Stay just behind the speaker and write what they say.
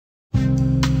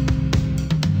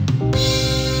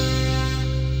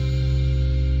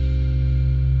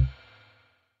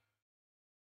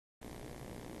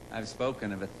I've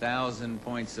spoken of 1,000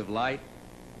 points of light,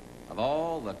 of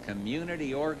all the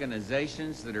community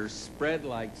organizations that are spread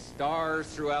like stars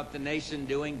throughout the nation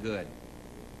doing good.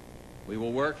 We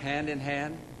will work hand in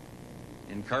hand,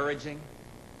 encouraging,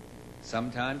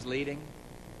 sometimes leading,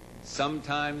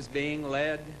 sometimes being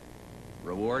led,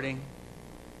 rewarding.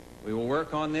 We will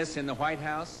work on this in the White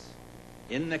House,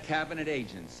 in the cabinet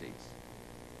agencies.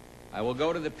 I will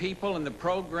go to the people and the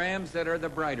programs that are the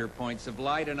brighter points of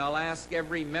light, and I'll ask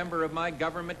every member of my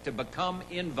government to become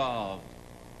involved.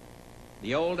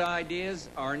 The old ideas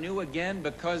are new again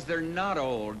because they're not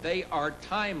old. They are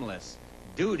timeless.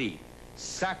 Duty,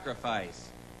 sacrifice,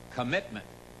 commitment,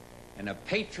 and a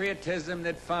patriotism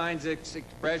that finds its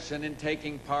expression in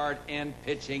taking part and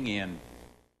pitching in.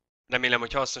 Remélem,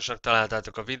 hogy hasznosnak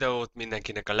találtátok a videót,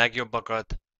 mindenkinek a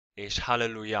legjobbakat, és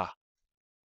halleluja!